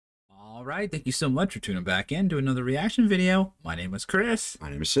All right, thank you so much for tuning back in to another reaction video. My name is Chris. My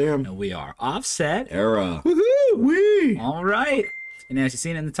name is Sam. And we are Offset. Era. Woohoo! Wee! All right. And as you've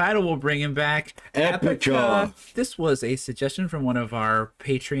seen in the title, we'll bring him back. Epica. This was a suggestion from one of our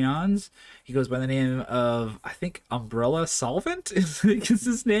Patreons. He goes by the name of, I think, Umbrella Solvent is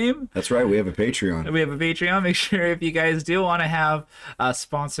his name. That's right. We have a Patreon. We have a Patreon. Make sure if you guys do want to have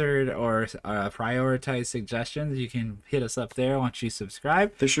sponsored or prioritized suggestions, you can hit us up there once you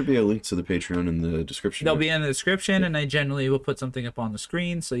subscribe. There should be a link to the Patreon in the description. They'll be in the description, and I generally will put something up on the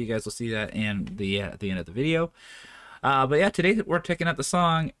screen, so you guys will see that at the end of the video. But yeah, today we're taking up the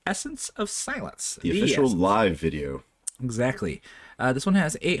song Essence of Silence. The official live video. Exactly. This one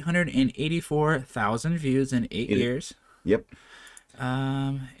has 884,000 views in 8 years. Yep.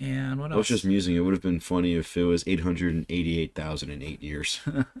 And what else? I was just musing. It would have been funny if it was 888,000 in 8 years.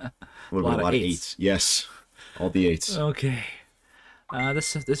 Would have been a lot of eights. Yes. All the eights. Okay.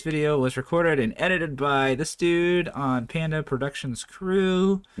 This video was recorded and edited by this dude on Panda Productions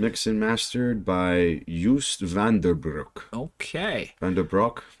crew. Mixed and mastered by Joost Vanderbroek. Okay.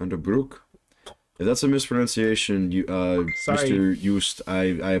 Vanderbroek. If that's a mispronunciation, sorry. Mr. Joost,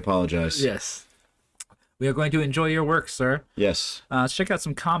 I apologize. Yes. We are going to enjoy your work, sir. Yes. Let's check out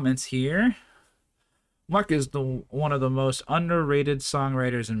some comments here. Mark is one of the most underrated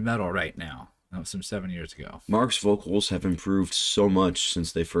songwriters in metal right now. That was from 7 years ago. Mark's vocals have improved so much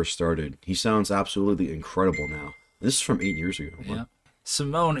since they first started. He sounds absolutely incredible now. This is from 8 years ago. Yeah.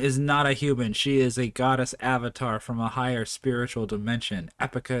 Simone is not a human. She is a goddess avatar from a higher spiritual dimension.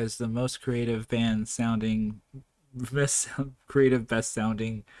 Epica is the most creative best sounding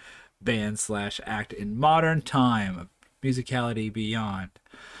band / act in modern time. Musicality beyond.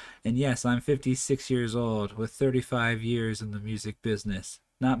 And yes, I'm 56 years old with 35 years in the music business.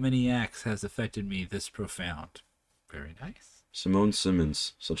 Not many acts has affected me this profound. Very nice. Simone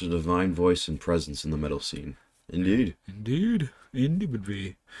Simmons, such a divine voice and presence in the metal scene. Indeed. Indeed.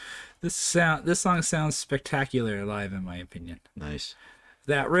 Indubitably. This song sounds spectacular live, in my opinion. Nice.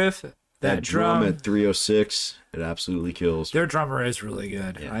 That riff, that drum at 306, it absolutely kills. Their drummer is really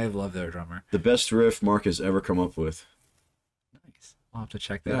good. Yeah. I love their drummer. The best riff Mark has ever come up with. Nice. I'll have to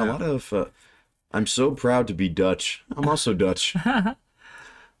check that out. A lot of... I'm so proud to be Dutch. I'm also Dutch.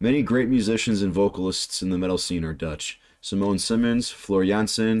 Many great musicians and vocalists in the metal scene are Dutch. Simone Simmons, Floor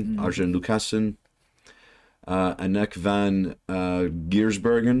Jansen, Arjen Lucassen, Anneke van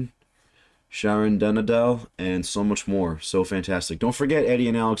Giersbergen, Sharon Denadel, and so much more. So fantastic. Don't forget Eddie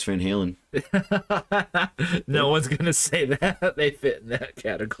and Alex Van Halen. No one's going to say that. They fit in that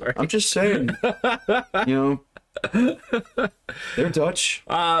category. I'm just saying. You know, they're Dutch.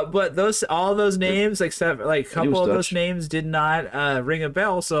 But all those names, except like a couple of those names, did not ring a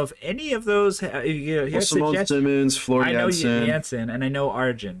bell. So if any of those, Simone Simmons, Floor Jansen. I know Jansen, and I know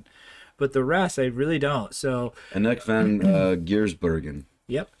Arjen, but the rest I really don't. So Anneke van Giersbergen.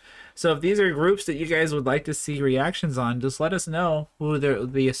 Yep. So if these are groups that you guys would like to see reactions on, just let us know who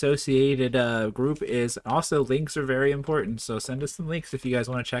the associated group is. Also, links are very important, so send us some links if you guys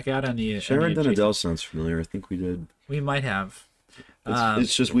want to check out on the... Sharon Denadel sounds familiar. I think we did. We might have.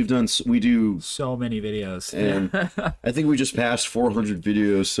 It's just we do so many videos. And I think we just passed 400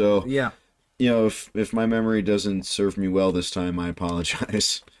 videos, so... Yeah. You know, if my memory doesn't serve me well this time, I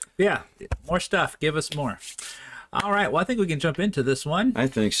apologize. Yeah, more stuff. Give us more. All right, well, I think we can jump into this one. I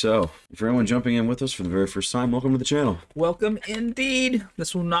think so. For anyone jumping in with us for the very first time, welcome to the channel. Welcome indeed.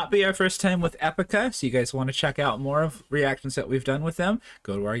 This will not be our first time with Epica, so you guys want to check out more of reactions that we've done with them,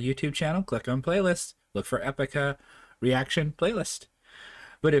 go to our YouTube channel, click on playlists, look for Epica reaction playlist.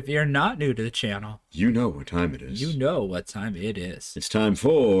 But if you're not new to the channel, you know what time it is. You know what time it is. It's time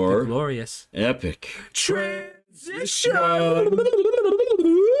for the glorious Epic Transition.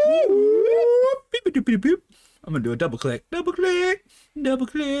 I'm gonna do a double click.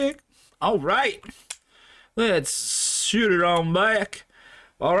 All right, let's shoot it on back.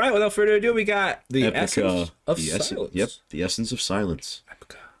 All right, without further ado, we got the Epica, Essence of Silence. Yep, the Essence of Silence.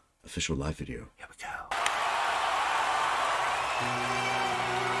 Epica. Official live video. Here we go.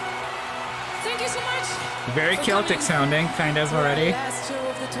 Thank you so much. Very Celtic sounding, kind of already. Last show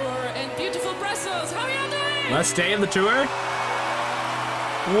of the tour in beautiful Brussels. How are you doing? Last day of the tour.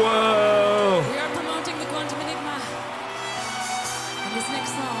 Whoa. We are promoting the Quantum Enigma. And this next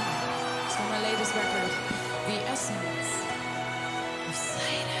song is from our latest record, The Essence of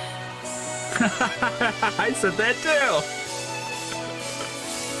Silence. I said that too.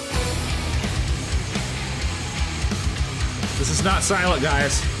 This is not silent,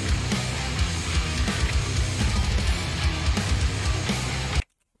 guys.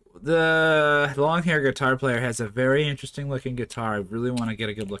 the long hair guitar player has a very interesting looking guitar. I really want to get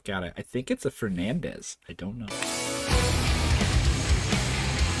a good look at it. I think it's a Fernandez. I don't know.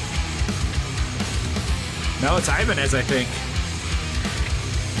 No, it's Ibanez, I think.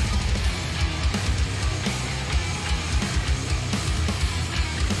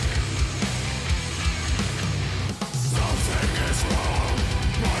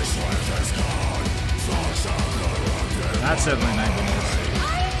 That's definitely an Ibanez.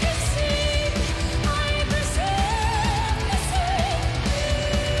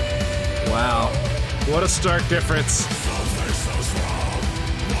 Wow. What a stark difference.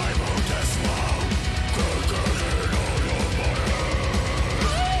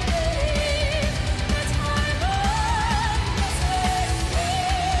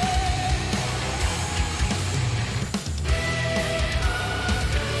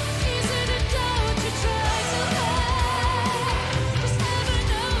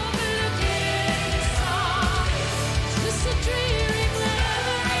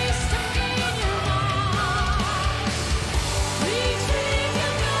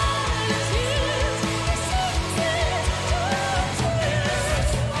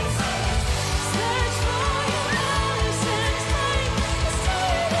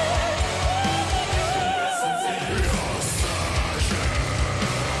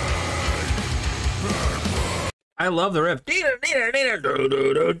 I love the riff.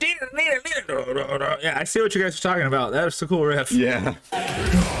 Yeah, I see what you guys are talking about. That was a cool riff. Yeah.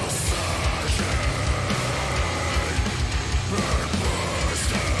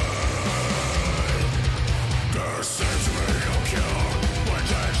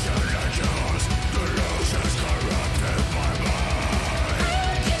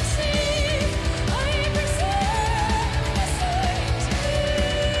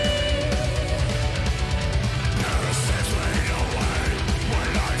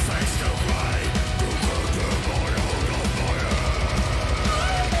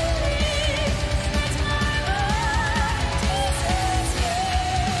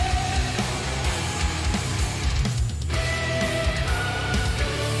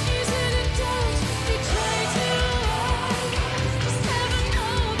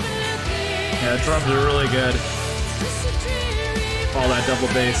 Yeah, the drums are really good. All that double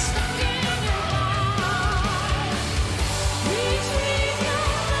bass.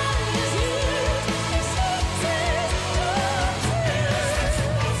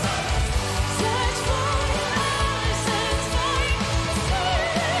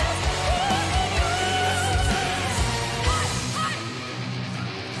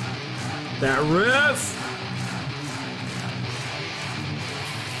 That riff!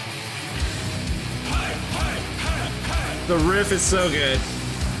 The riff is so good.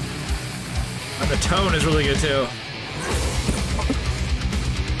 And the tone is really good too.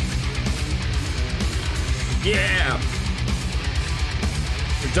 Yeah!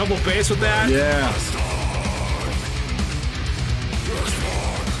 The double bass with that? Yeah.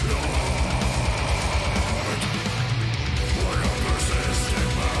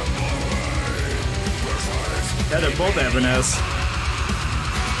 Yeah, they're both Ibanez.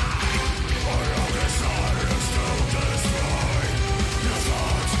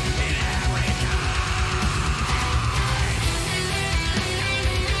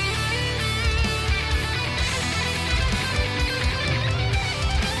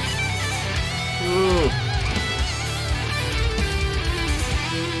 Ooh.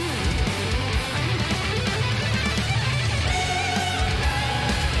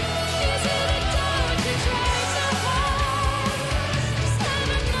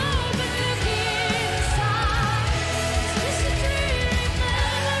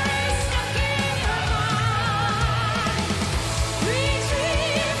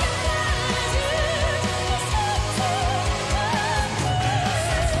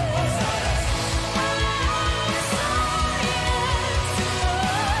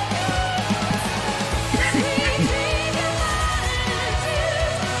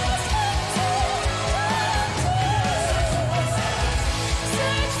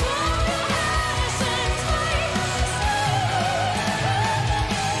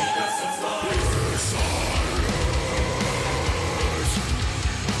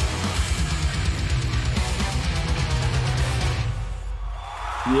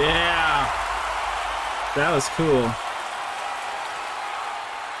 Yeah, that was cool.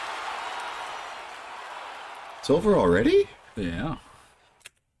 It's over already? Yeah.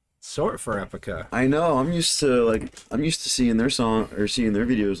 short for Epica. I know. I'm used to seeing their song or seeing their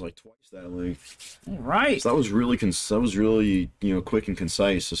videos like twice that length. All right. So that was really quick and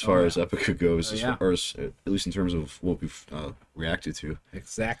concise as far as Epica goes, as far as at least in terms of what we've reacted to.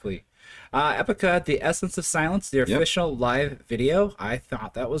 Exactly. Epica, The Essence of Silence, the official live video. I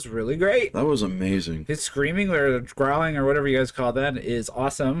thought that was really great. That was amazing. His screaming or growling or whatever you guys call that is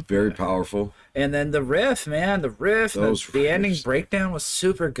awesome. Very powerful. And then the riff, man, the ending breakdown was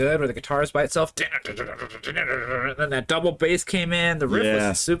super good where the guitar is by itself. And then that double bass came in. The riff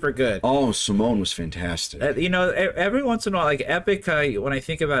was super good. Oh, Simone was fantastic. Every once in a while, like Epica, when I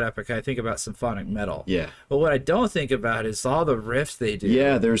think about Epica, I think about symphonic metal. Yeah. But what I don't think about is all the riffs they do.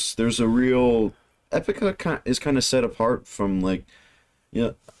 Yeah, there's a real... Epica is kind of set apart from, like,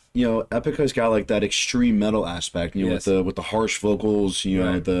 Epica's got, like, that extreme metal aspect, with the harsh vocals,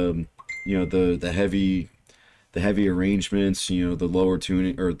 the heavy arrangements, the lower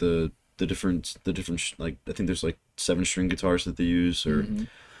tuning, or the different like, I think there's like 7-string guitars that they use, or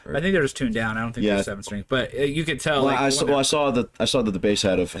I think they're just tuned down. I don't think they're 7-string, but you could tell. Well, I saw that the bass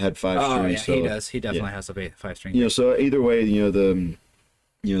had 5 strings. Yeah, he does. He definitely has a 5-string. So either way, the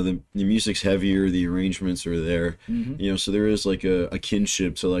music's heavier, the arrangements are there. So there is like a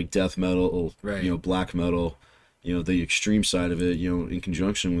kinship to like death metal, black metal. The extreme side of it, in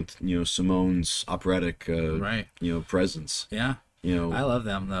conjunction with, Simone's operatic, presence. Yeah. I love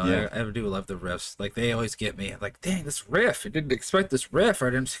them, though. Yeah. I do love the riffs. Like, they always get me. Like, dang, this riff. I didn't expect this riff, or I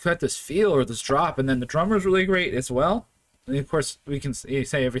didn't expect this feel or this drop. And then the drummer's really great as well. And of course, we can say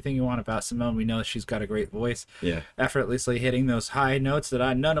everything you want about Simone. We know she's got a great voice. Yeah. Effortlessly hitting those high notes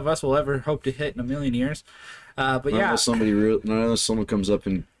that none of us will ever hope to hit in a million years. But not unless someone comes up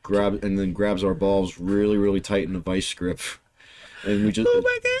and grabs our balls really, really tight in a vice grip, and we just. Oh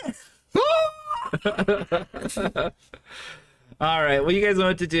my god! All right, well, you guys know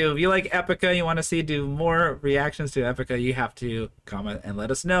what to do. If you like Epica, you want to see do more reactions to Epica, you have to comment and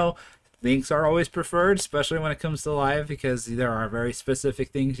let us know. Links are always preferred, especially when it comes to live, because there are very specific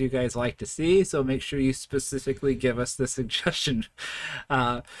things you guys like to see. So make sure you specifically give us the suggestion.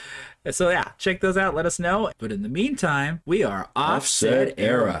 So yeah, check those out. Let us know. But in the meantime, we are Offset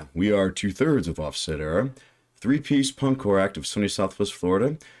Era. We are 2/3 of Offset Era. 3-piece punkcore act of sunny Southwest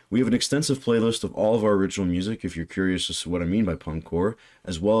Florida. We have an extensive playlist of all of our original music, if you're curious as to what I mean by punkcore,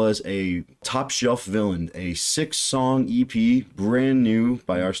 as well as a top shelf villain, a 6-song EP, brand new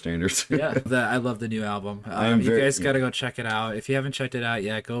by our standards. Yeah, I love the new album. You guys got to go check it out. If you haven't checked it out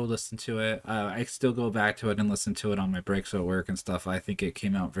yet, go listen to it. I still go back to it and listen to it on my breaks at work and stuff. I think it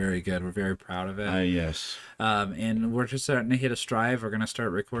came out very good. We're very proud of it. Yes. And we're just starting to hit a stride. We're going to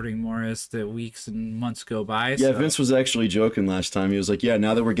start recording more as the weeks and months go by. Yeah, so. Vince was actually joking last time. He was like,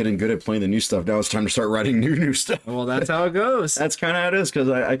 now that we're getting good at playing the new stuff, now it's time to start writing new stuff. Well, that's how it goes. That's kind of how it is, because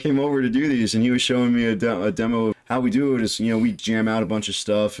I came over to do these, and he was showing me a demo of how we do it. Is we jam out a bunch of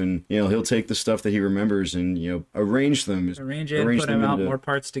stuff, and he'll take the stuff that he remembers and arrange them, put them out more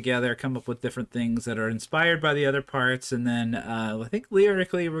parts together, come up with different things that are inspired by the other parts, and then I think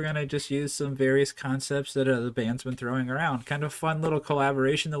lyrically we're gonna just use some various concepts that the band's been throwing around. Kind of fun little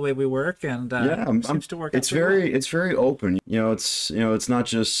collaboration the way we work, and seems to work. It's very open. It's not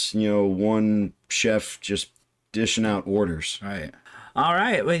just one chef just dishing out orders. Right. All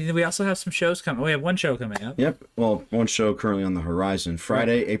right. We also have some shows coming. We have one show coming up. Yep. Well, one show currently on the horizon.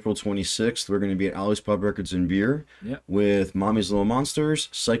 Friday, April 26th, we're going to be at Alley's Pub Records and Beer with Mommy's Little Monsters,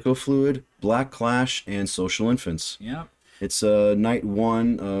 Psycho Fluid, Black Clash, and Social Infants. Yep. It's night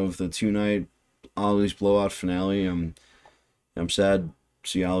 1 of the 2-night Ollie's Blowout finale. I'm sad to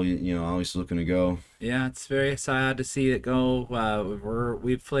see Ollie's looking to go. Yeah, it's very sad to see it go.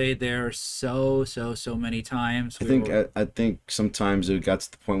 We've played there so many times. I think sometimes it got to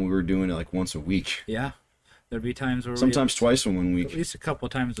the point where we were doing it like once a week. Yeah. There'd be times where sometimes twice in 1 week. At least a couple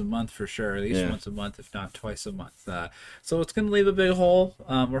of times a month for sure. At least once a month, if not twice a month. So it's going to leave a big hole.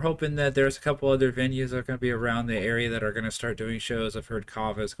 We're hoping that there's a couple other venues that are going to be around the area that are going to start doing shows. I've heard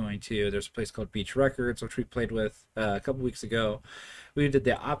Kava is going to. There's a place called Beach Records, which we played with a couple weeks ago. We did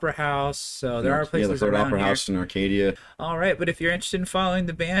the Opera House, so there are places the around Opera here. House in Arcadia. All right, but if you're interested in following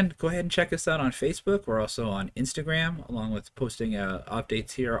the band, go ahead and check us out on Facebook. We're also on Instagram, along with posting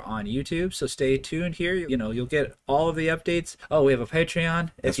updates here on YouTube. So stay tuned here. You'll get all of the updates. Oh, we have a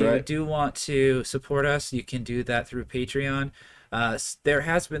Patreon. If you do want to support us, you can do that through Patreon. There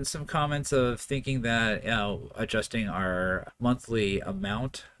has been some comments of thinking that adjusting our monthly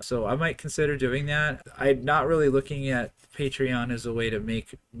amount, so I might consider doing that. I'm not really looking at Patreon is a way to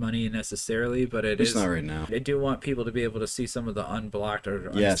make money necessarily, but It's not right now. I do want people to be able to see some of the unblocked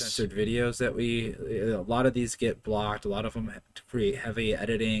or Yes. uncensored videos that a lot of these get blocked. A lot of them create heavy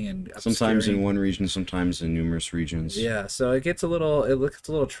editing and Sometimes in obscuring. one region, sometimes in numerous regions. Yeah, so it looks a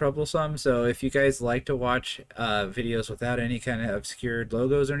little troublesome. So if you guys like to watch videos without any kind of obscured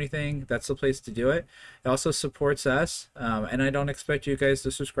logos or anything, that's the place to do it. It also supports us, and I don't expect you guys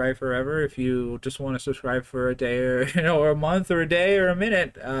to subscribe forever. If you just want to subscribe for a day or or a month or a day or a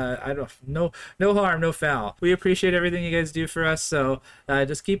minute, I don't no harm, no foul. We appreciate everything you guys do for us. So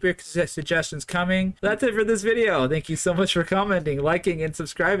just keep your suggestions coming. That's it for this video. Thank you so much for commenting, liking, and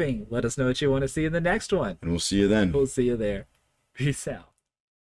subscribing. Let us know what you want to see in the next one. And we'll see you then. We'll see you there. Peace out.